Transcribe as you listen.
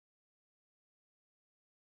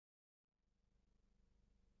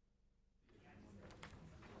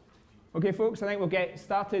Okay, folks, I think we'll get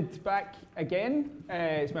started back again.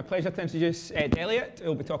 It's my pleasure to introduce Ed Elliott, who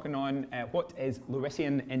will be talking on what is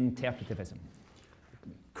Lewisian interpretivism.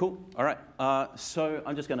 Cool. All right. So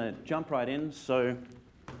I'm just going to jump right in. So,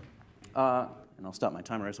 and I'll start my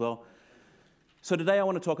timer as well. So today I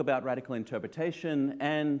want to talk about radical interpretation,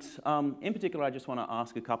 and in particular I just want to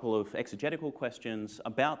ask a couple of exegetical questions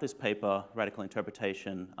about this paper, Radical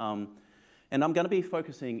Interpretation. And I'm going to be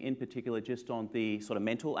focusing in particular just on the sort of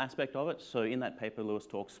mental aspect of it. So in that paper, Lewis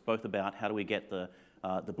talks both about how do we get the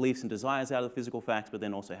beliefs and desires out of the physical facts, but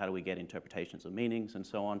then also how do we get interpretations of meanings and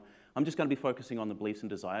so on. I'm just going to be focusing on the beliefs and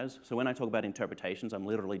desires. So when I talk about interpretations, I'm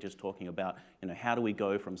literally just talking about, how do we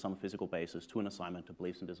go from some physical basis to an assignment to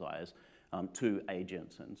beliefs and desires, to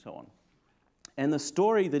agents and so on. And the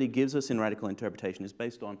story that he gives us in radical interpretation is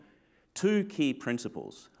based on two key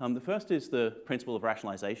principles. The first is the principle of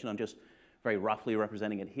rationalization. I'm just very roughly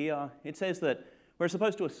representing it here. It says that we're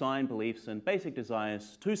supposed to assign beliefs and basic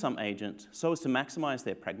desires to some agent so as to maximize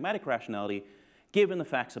their pragmatic rationality given the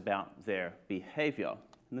facts about their behavior.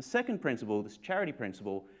 And the second principle, this charity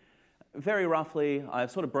principle, very roughly, I've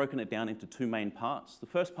sort of broken it down into two main parts. The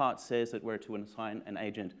first part says that we're to assign an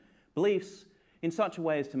agent beliefs in such a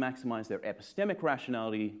way as to maximize their epistemic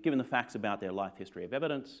rationality given the facts about their life history of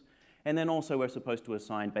evidence. And then also we're supposed to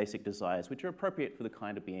assign basic desires which are appropriate for the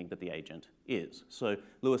kind of being that the agent is. So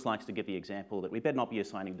Lewis likes to give the example that we better not be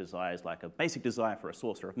assigning desires like a basic desire for a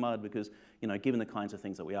saucer of mud because, given the kinds of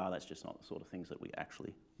things that we are, that's just not the sort of things that we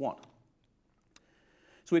actually want.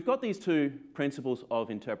 So we've got these two principles of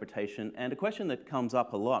interpretation, and a question that comes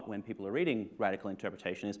up a lot when people are reading radical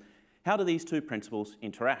interpretation is, how do these two principles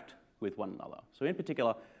interact with one another? So in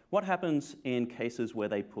particular, what happens in cases where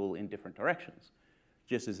they pull in different directions?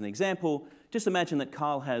 Just as an example, just imagine that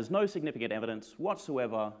Carl has no significant evidence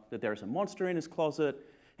whatsoever that there is a monster in his closet,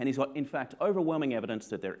 and he's got, in fact, overwhelming evidence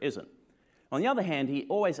that there isn't. On the other hand, he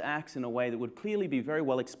always acts in a way that would clearly be very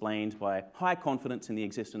well explained by high confidence in the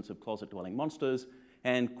existence of closet-dwelling monsters,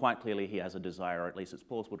 and quite clearly he has a desire, or at least it's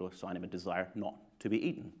plausible to assign him a desire not to be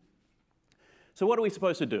eaten. So what are we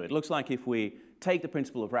supposed to do? It looks like if we take the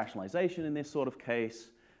principle of rationalization in this sort of case,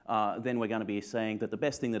 then we're going to be saying that the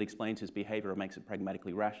best thing that explains his behavior or makes it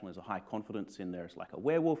pragmatically rational is a high confidence in there's like a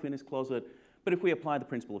werewolf in his closet. But if we apply the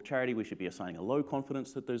principle of charity, we should be assigning a low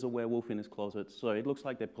confidence that there's a werewolf in his closet. So it looks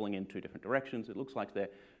like they're pulling in two different directions. It looks like they're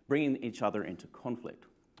bringing each other into conflict.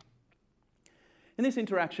 And this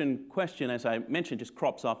interaction question, as I mentioned, just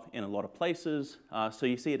crops up in a lot of places. So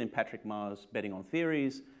you see it in Patrick Ma's Betting on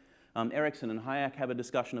Theories. Erickson and Hayek have a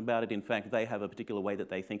discussion about it. In fact, they have a particular way that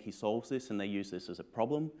they think he solves this, and they use this as a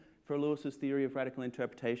problem for Lewis's theory of radical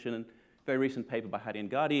interpretation. And a very recent paper by Hadi and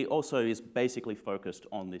Gadi also is basically focused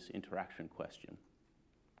on this interaction question.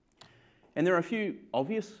 And there are a few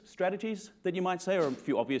obvious strategies that you might say, or a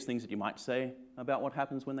few obvious things that you might say about what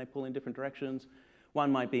happens when they pull in different directions.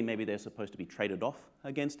 One might be maybe they're supposed to be traded off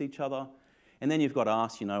against each other. And then you've got to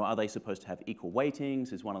ask, are they supposed to have equal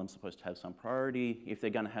weightings? Is one of them supposed to have some priority? If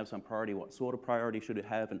they're going to have some priority, what sort of priority should it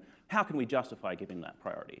have? And how can we justify giving that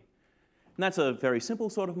priority? And that's a very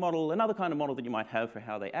simple sort of model. Another kind of model that you might have for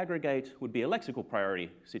how they aggregate would be a lexical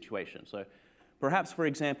priority situation. So perhaps, for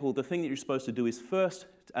example, the thing that you're supposed to do is first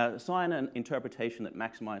assign an interpretation that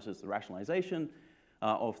maximizes the rationalization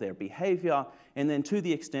of their behavior, and then to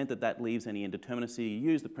the extent that that leaves any indeterminacy, you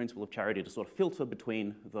use the principle of charity to sort of filter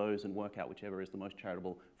between those and work out whichever is the most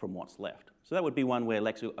charitable from what's left. So that would be one where,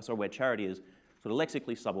 where charity is sort of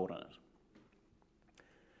lexically subordinate.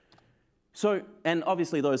 So, and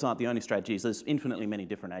obviously those aren't the only strategies. There's infinitely many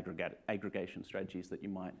different aggregation strategies that you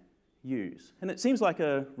might use. And it seems like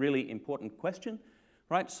a really important question,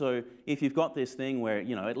 right? So if you've got this thing where,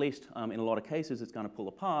 at least in a lot of cases it's going to pull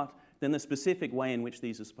apart, then the specific way in which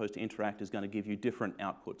these are supposed to interact is going to give you different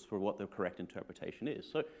outputs for what the correct interpretation is.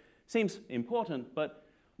 So it seems important, but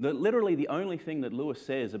literally the only thing that Lewis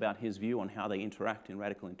says about his view on how they interact in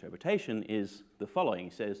radical interpretation is the following. He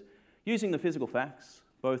says, using the physical facts,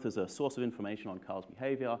 both as a source of information on Carl's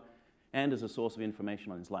behavior and as a source of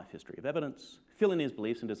information on his life history of evidence, fill in his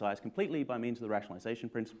beliefs and desires completely by means of the rationalization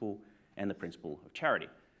principle and the principle of charity.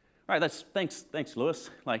 All right, thanks,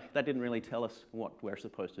 Lewis. Like, that didn't really tell us what we're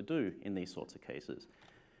supposed to do in these sorts of cases.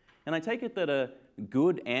 And I take it that a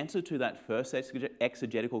good answer to that first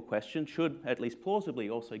exegetical question should, at least plausibly,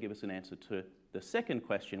 also give us an answer to the second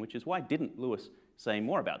question, which is why didn't Lewis say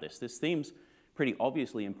more about this? This seems pretty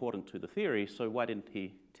obviously important to the theory, so why didn't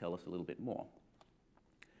he tell us a little bit more?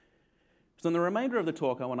 So in the remainder of the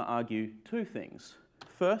talk, I want to argue two things.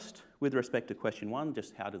 First, with respect to question one,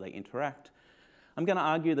 just how do they interact? I'm going to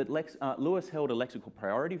argue that Lewis held a lexical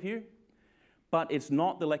priority view, But it's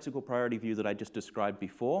not the lexical priority view that I just described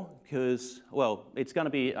before, because, well, it's going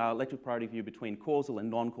to be a lexical priority view between causal and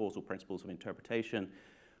non-causal principles of interpretation,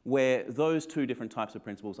 where those two different types of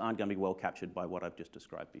principles aren't going to be well captured by what I've just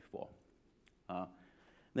described before.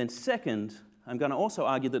 Then second, I'm going to also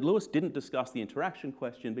argue that Lewis didn't discuss the interaction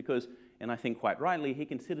question because, and I think quite rightly, he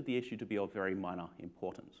considered the issue to be of very minor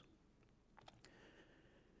importance.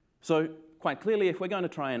 So quite clearly, if we're going to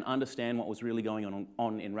try and understand what was really going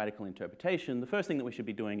on in radical interpretation, the first thing that we should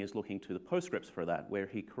be doing is looking to the postscripts for that, where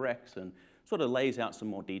he corrects and sort of lays out some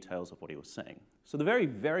more details of what he was saying. So the very,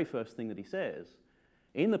 very first thing that he says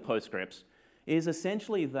in the postscripts is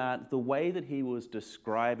essentially that the way that he was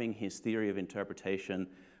describing his theory of interpretation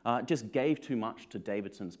just gave too much to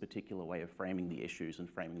Davidson's particular way of framing the issues and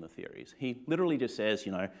framing the theories. He literally just says,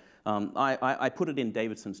 you know, I put it in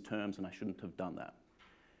Davidson's terms and I shouldn't have done that.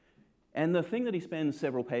 And the thing that he spends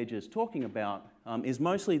several pages talking about is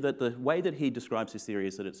mostly that the way that he describes his theory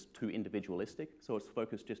is that it's too individualistic, so it's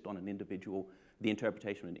focused just on an individual, the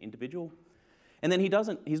interpretation of an individual. And then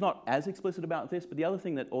he's not as explicit about this, but the other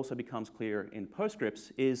thing that also becomes clear in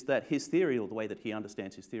postscripts is that his theory, or the way that he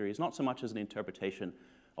understands his theory, is not so much as an interpretation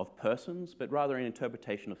of persons, but rather an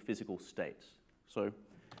interpretation of physical states. So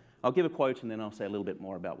I'll give a quote and then I'll say a little bit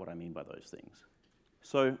more about what I mean by those things.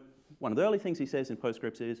 So one of the early things he says in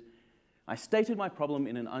postscripts is, I stated my problem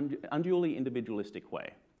in an unduly individualistic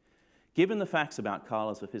way. Given the facts about Carl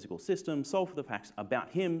as a physical system, solve for the facts about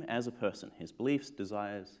him as a person, his beliefs,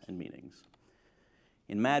 desires, and meanings.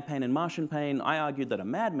 In Mad Pain and Martian Pain, I argued that a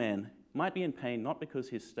madman might be in pain not because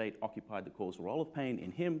his state occupied the causal role of pain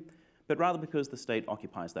in him, but rather because the state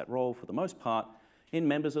occupies that role, for the most part, in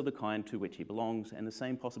members of the kind to which he belongs, and the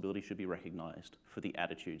same possibility should be recognized for the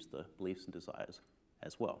attitudes, the beliefs and desires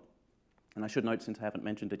as well. And I should note, since I haven't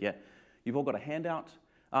mentioned it yet, you've all got a handout.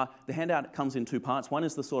 The handout comes in two parts. One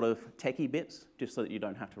is the sort of techie bits, just so that you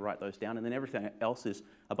don't have to write those down, and then everything else is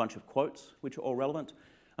a bunch of quotes, which are all relevant.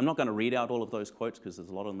 I'm not going to read out all of those quotes because there's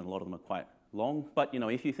a lot of them and a lot of them are quite long, but you know,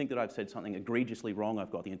 if you think that I've said something egregiously wrong, I've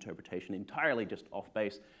got the interpretation entirely just off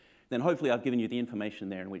base, then hopefully I've given you the information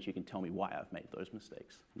there in which you can tell me why I've made those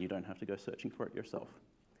mistakes. You don't have to go searching for it yourself.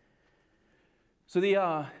 So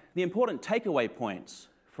the important takeaway points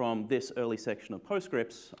from this early section of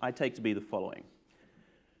postscripts I take to be the following.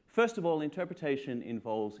 First of all, interpretation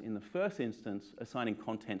involves, in the first instance, assigning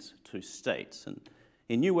contents to states. And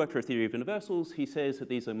in New Work for a Theory of Universals, he says that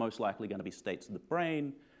these are most likely going to be states of the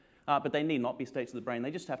brain, but they need not be states of the brain.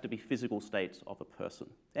 They just have to be physical states of a person.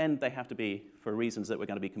 And they have to be, for reasons that we're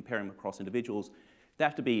going to be comparing across individuals, they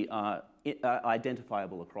have to be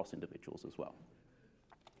identifiable across individuals as well.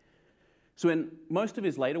 So in most of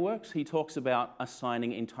his later works, he talks about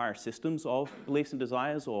assigning entire systems of beliefs and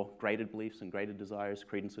desires, or graded beliefs and graded desires,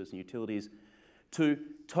 credences and utilities, to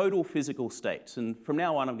total physical states. And from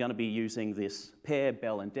now on, I'm going to be using this pair,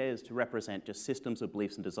 Bell and Des, to represent just systems of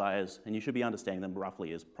beliefs and desires, and you should be understanding them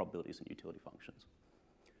roughly as probabilities and utility functions.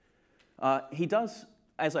 He does,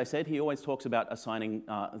 as I said, he always talks about assigning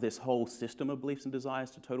this whole system of beliefs and desires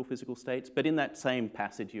to total physical states, but in that same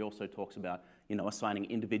passage, he also talks about, you know, assigning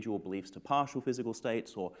individual beliefs to partial physical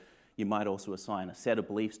states, or you might also assign a set of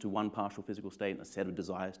beliefs to one partial physical state and a set of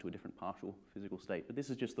desires to a different partial physical state. But this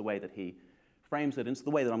is just the way that he frames it, and it's the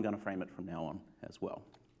way that I'm going to frame it from now on as well.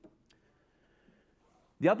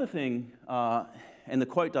 The other thing, and the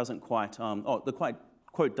quote doesn't quite, the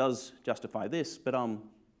quote does justify this, but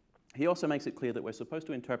he also makes it clear that we're supposed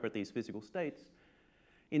to interpret these physical states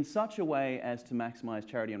in such a way as to maximize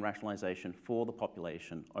charity and rationalization for the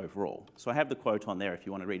population overall. So I have the quote on there if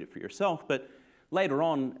you want to read it for yourself, but later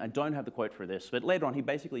on, I don't have the quote for this, but later on he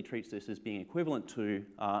basically treats this as being equivalent to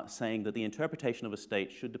saying that the interpretation of a state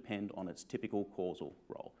should depend on its typical causal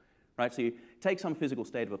role. Right? So you take some physical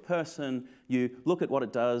state of a person, you look at what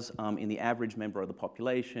it does in the average member of the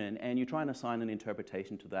population, and you try and assign an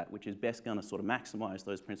interpretation to that which is best going to sort of maximize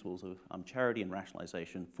those principles of charity and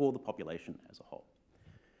rationalization for the population as a whole.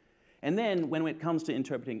 And then when it comes to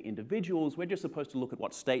interpreting individuals, we're just supposed to look at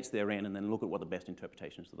what states they're in and then look at what the best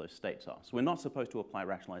interpretations of those states are. So we're not supposed to apply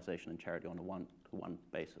rationalization and charity on a one-to-one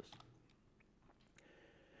basis.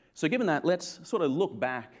 So given that, let's sort of look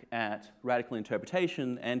back at radical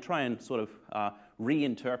interpretation and try and sort of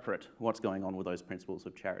reinterpret what's going on with those principles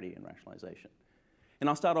of charity and rationalization. And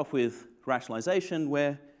I'll start off with rationalization,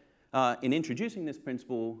 where in introducing this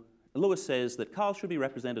principle, Lewis says that Carl should be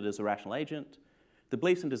represented as a rational agent. The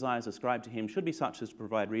beliefs and desires ascribed to him should be such as to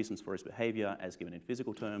provide reasons for his behavior as given in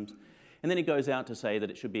physical terms. And then he goes out to say that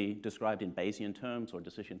it should be described in Bayesian terms or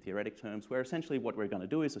decision-theoretic terms, where essentially what we're going to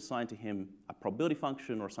do is assign to him a probability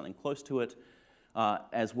function or something close to it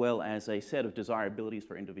as well as a set of desirabilities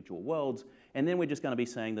for individual worlds. And then we're just going to be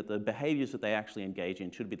saying that the behaviors that they actually engage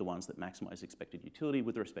in should be the ones that maximize expected utility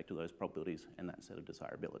with respect to those probabilities and that set of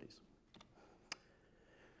desirabilities.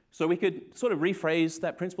 So we could sort of rephrase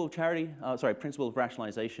that principle of principle of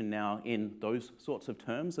rationalization now in those sorts of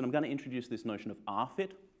terms. And I'm going to introduce this notion of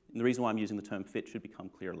R-fit. And the reason why I'm using the term fit should become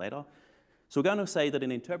clear later. So we're going to say that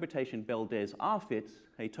an interpretation Bell-Des R-fits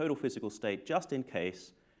a total physical state just in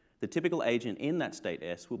case the typical agent in that state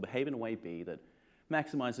S will behave in a way B that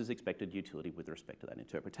maximizes expected utility with respect to that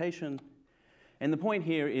interpretation. And the point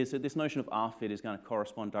here is that this notion of R-fit is going to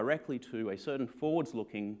correspond directly to a certain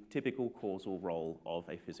forwards-looking typical causal role of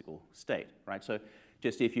a physical state, right? So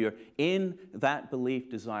just if you're in that belief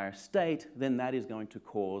desire state, then that is going to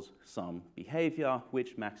cause some behavior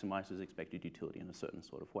which maximizes expected utility in a certain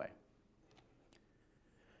sort of way.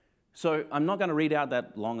 So I'm not going to read out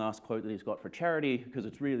that long-ass quote that he's got for charity because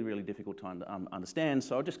it's really, really difficult to understand.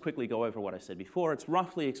 So I'll just quickly go over what I said before. It's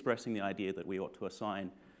roughly expressing the idea that we ought to assign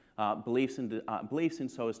beliefs in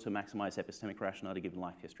so as to maximize epistemic rationality given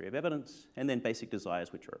life history of evidence, and then basic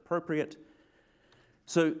desires which are appropriate.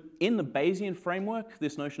 So in the Bayesian framework,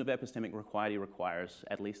 this notion of epistemic equity requires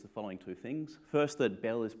at least the following two things. First, that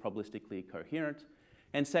Bell is probabilistically coherent,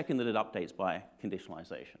 and second, that it updates by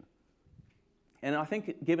conditionalization. And I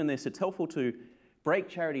think, given this, it's helpful to break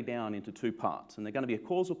charity down into two parts, and they're going to be a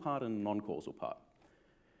causal part and a non-causal part.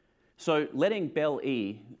 So letting Bell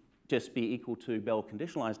E just be equal to Bell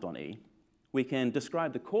conditionalized on E, we can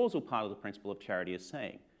describe the causal part of the principle of charity as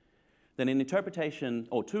saying that an interpretation,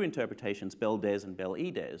 or two interpretations, Bell-Des and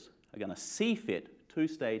Bell-E-Des, are going to C-fit two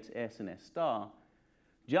states S and S star,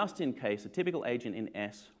 just in case a typical agent in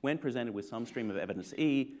S, when presented with some stream of evidence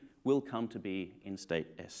E, will come to be in state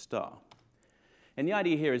S star. And the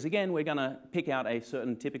idea here is, again, we're going to pick out a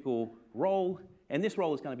certain typical role, and this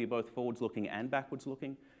role is going to be both forwards-looking and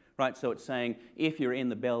backwards-looking, right? So it's saying if you're in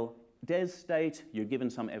the Bell-Des state, you're given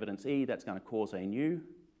some evidence E, that's going to cause a new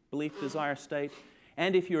belief desire state.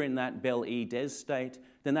 And if you're in that Bell-E-Des state,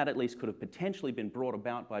 then that at least could have potentially been brought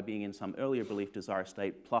about by being in some earlier belief desire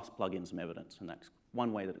state plus plug in some evidence, and that's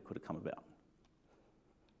one way that it could have come about.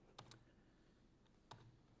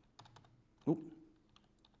 Oop.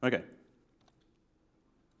 Okay.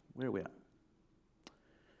 Where are we at?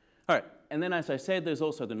 All right, and then as I said, there's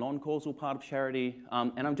also the non-causal part of charity,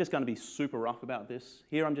 and I'm just going to be super rough about this.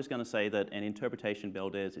 Here I'm just going to say that an interpretation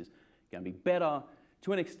Bell-Des is going to be better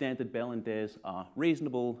to an extent that Bell and Des are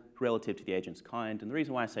reasonable relative to the agent's kind. And the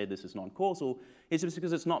reason why I say this is non-causal is just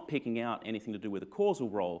because it's not picking out anything to do with a causal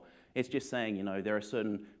role. It's just saying, you know, there are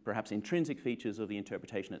certain perhaps intrinsic features of the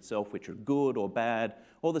interpretation itself which are good or bad,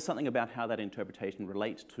 or there's something about how that interpretation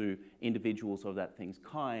relates to individuals of that thing's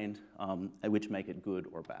kind which make it good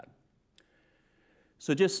or bad.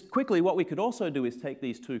 So just quickly, what we could also do is take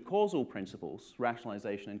these two causal principles,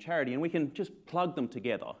 rationalization and charity, and we can just plug them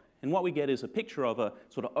together. And what we get is a picture of a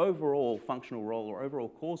sort of overall functional role or overall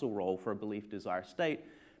causal role for a belief desire state.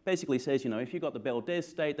 Basically says, you know, if you've got the Bell-Des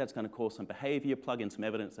state, that's going to cause some behavior, plug in some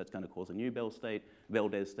evidence, that's going to cause a new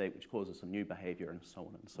Bell-Des state, which causes some new behavior, and so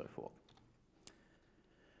on and so forth.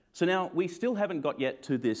 So now, we still haven't got yet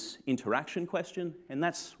to this interaction question, and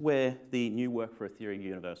that's where the new work for a theory of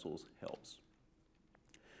universals helps.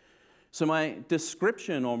 So my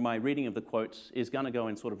description or my reading of the quotes is going to go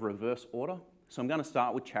in sort of reverse order. So I'm going to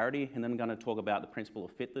start with charity, and then I'm going to talk about the principle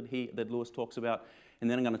of fit that Lewis talks about, and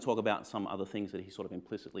then I'm going to talk about some other things that he sort of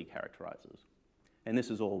implicitly characterizes. And this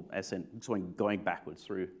is all sort of going backwards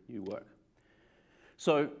through new work.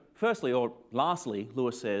 So firstly, or lastly,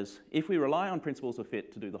 Lewis says, if we rely on principles of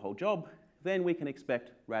fit to do the whole job, then we can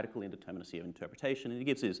expect radical indeterminacy of interpretation. And he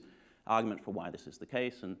gives his argument for why this is the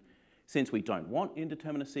case. And since we don't want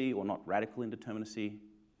indeterminacy or not radical indeterminacy,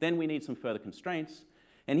 then we need some further constraints.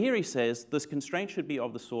 And here he says this constraint should be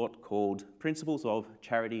of the sort called principles of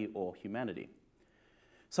charity or humanity.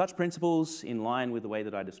 Such principles, in line with the way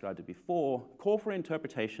that I described it before, call for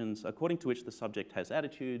interpretations according to which the subject has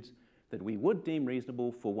attitudes that we would deem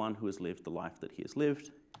reasonable for one who has lived the life that he has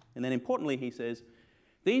lived. And then importantly, he says,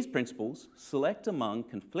 these principles select among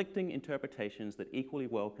conflicting interpretations that equally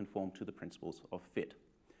well conform to the principles of fit.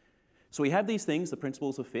 So we have these things, the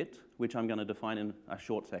principles of fit, which I'm going to define in a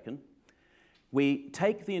short second. We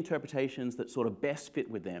take the interpretations that sort of best fit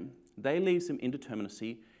with them, they leave some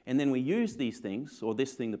indeterminacy, and then we use these things, or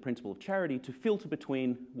this thing, the principle of charity, to filter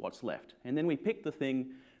between what's left. And then we pick the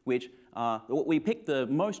thing which, we pick the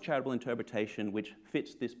most charitable interpretation which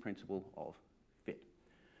fits this principle of fit.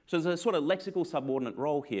 So there's a sort of lexical subordinate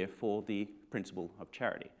role here for the principle of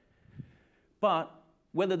charity. But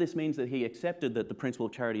Whether this means that he accepted that the principle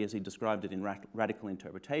of charity as he described it in radical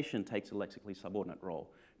interpretation takes a lexically subordinate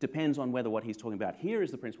role depends on whether what he's talking about here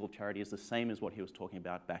is the principle of charity is the same as what he was talking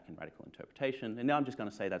about back in radical interpretation. And now I'm just going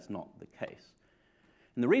to say that's not the case.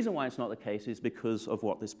 And the reason why it's not the case is because of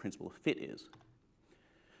what this principle of fit is.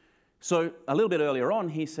 So a little bit earlier on,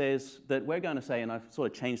 he says that we're going to say, and I've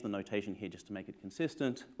sort of changed the notation here just to make it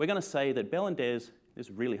consistent, we're going to say that Bell and Des, this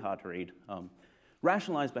is really hard to read,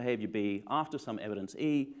 rationalize behavior B after some evidence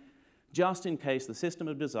E, just in case the system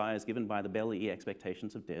of desires given by the Bell E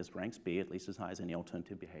expectations of Des ranks B at least as high as any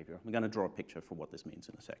alternative behavior. I'm going to draw a picture for what this means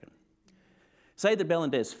in a second. Say that Bell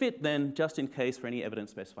and Des fit, then, just in case for any evidence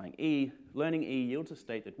specifying E, learning E yields a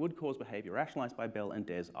state that would cause behavior rationalized by Bell and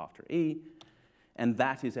Des after E, and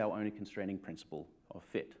that is our only constraining principle of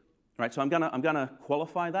fit. Right, so I'm going to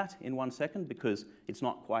qualify that in 1 second because it's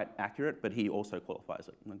not quite accurate, but he also qualifies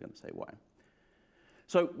it, and I'm going to say why.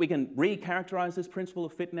 So we can recharacterize this principle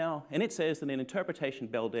of fit now, and it says that in interpretation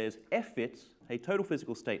Bell-Des, F fits a total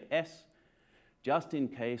physical state S, just in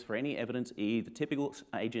case for any evidence E, the typical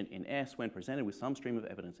agent in S, when presented with some stream of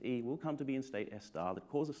evidence E, will come to be in state S star that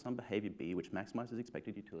causes some behavior B which maximizes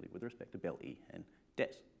expected utility with respect to Bell E and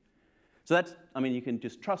Des. So that's, I mean, you can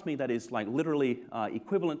just trust me, that is like literally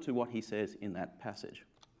equivalent to what he says in that passage.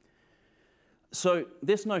 So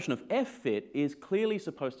this notion of F-fit is clearly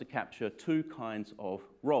supposed to capture two kinds of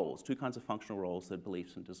roles, two kinds of functional roles that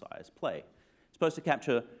beliefs and desires play. It's supposed to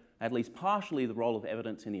capture at least partially the role of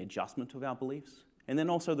evidence in the adjustment of our beliefs, and then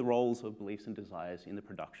also the roles of beliefs and desires in the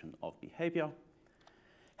production of behavior.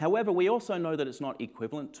 However, we also know that it's not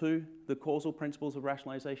equivalent to the causal principles of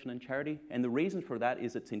rationalization and charity, and the reason for that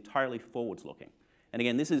is it's entirely forwards-looking. And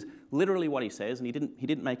again, this is literally what he says, and he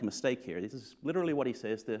didn't make a mistake here. This is literally what he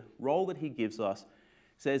says. The role that he gives us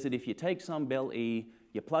says that if you take some Bell E,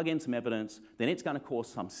 you plug in some evidence, then it's going to cause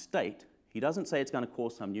some state. He doesn't say it's going to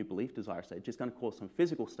cause some new belief desire state, it's just going to cause some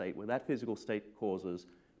physical state where that physical state causes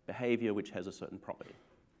behavior which has a certain property.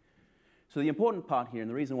 So the important part here, and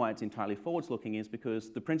the reason why it's entirely forwards-looking, is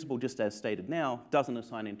because the principle, just as stated now, doesn't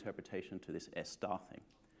assign interpretation to this S star thing.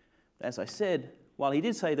 As I said, while he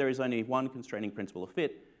did say there is only one constraining principle of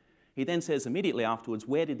fit, he then says immediately afterwards,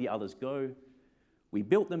 where did the others go? We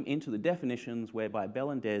built them into the definitions whereby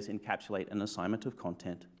Bell and Des encapsulate an assignment of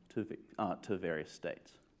content to various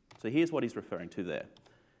states. So here's what he's referring to there.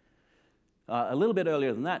 A little bit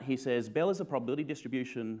earlier than that, he says, Bell is a probability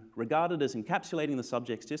distribution regarded as encapsulating the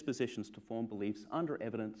subject's dispositions to form beliefs under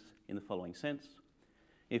evidence in the following sense.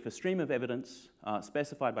 If a stream of evidence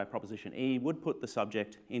specified by proposition E would put the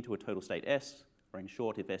subject into a total state S, or in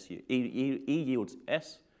short, if E yields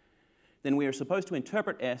S, then we are supposed to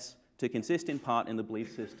interpret S to consist in part in the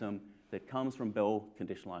belief system that comes from Bell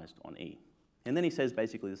conditionalized on E. And then he says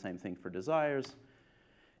basically the same thing for desires.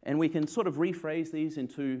 And we can sort of rephrase these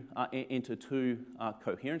into two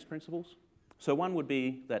coherence principles. So one would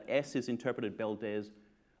be that S is interpreted Bell-Des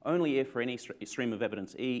only if for any stream of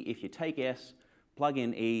evidence E, if you take S, plug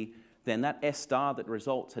in E, then that S star that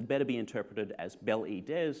results had better be interpreted as Bell E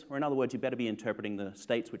Des, or in other words, you better be interpreting the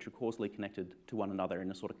states which are causally connected to one another in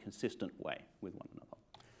a sort of consistent way with one another.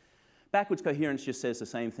 Backwards coherence just says the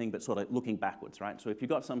same thing, but sort of looking backwards, right? So if you've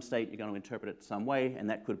got some state, you're going to interpret it some way, and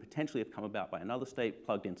that could potentially have come about by another state,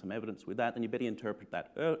 plugged in some evidence with that, then you better interpret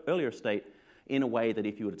that earlier state in a way that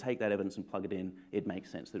if you were to take that evidence and plug it in, it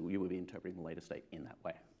makes sense that you would be interpreting the later state in that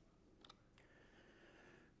way.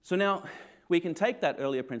 So now, we can take that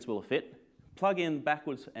earlier principle of fit, plug in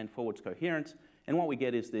backwards and forwards coherence, and what we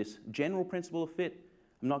get is this general principle of fit.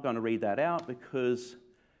 I'm not going to read that out because,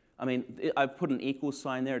 I mean, I've put an equals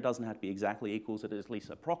sign there. It doesn't have to be exactly equals. It is at least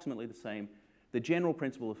approximately the same. The general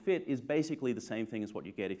principle of fit is basically the same thing as what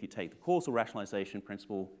you get if you take the causal rationalization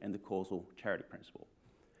principle and the causal charity principle.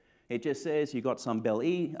 It just says you've got some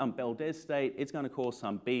Bell-Des state. It's going to cause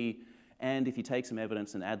some B. And if you take some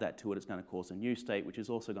evidence and add that to it, it's going to cause a new state, which is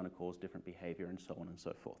also going to cause different behavior and so on and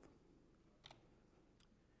so forth.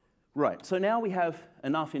 Right, so now we have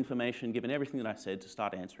enough information, given everything that I said, to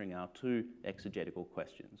start answering our two exegetical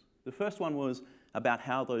questions. The first one was about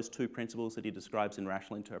how those two principles that he describes in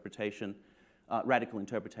radical interpretation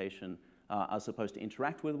are supposed to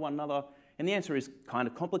interact with one another. And the answer is kind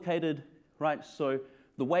of complicated, right? So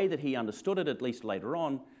the way that he understood it, at least later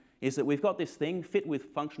on, is that we've got this thing, fit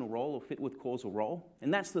with functional role or fit with causal role,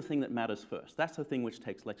 and that's the thing that matters first. That's the thing which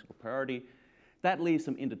takes lexical priority. That leaves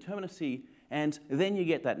some indeterminacy, and then you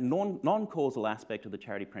get that non-causal aspect of the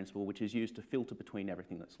charity principle, which is used to filter between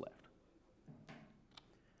everything that's left.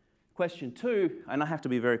 Question 2, and I have to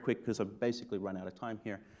be very quick because I've basically run out of time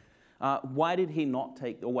here. Why did he not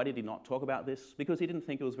talk about this? Because he didn't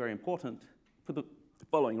think it was very important. the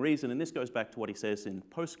following reason, and this goes back to what he says in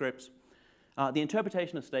postscripts. The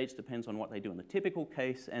interpretation of states depends on what they do in the typical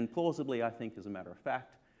case, and plausibly, I think, as a matter of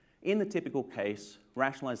fact, in the typical case,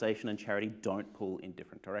 rationalization and charity don't pull in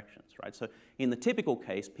different directions, right? So in the typical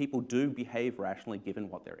case, people do behave rationally given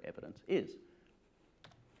what their evidence is.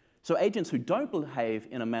 So agents who don't behave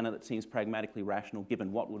in a manner that seems pragmatically rational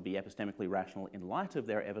given what would be epistemically rational in light of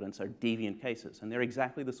their evidence are deviant cases, and they're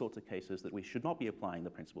exactly the sorts of cases that we should not be applying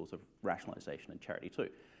the principles of rationalization and charity to.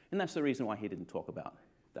 And that's the reason why he didn't talk about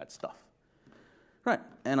that stuff. Right,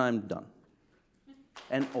 and I'm done.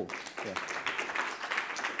 And, oh, yeah.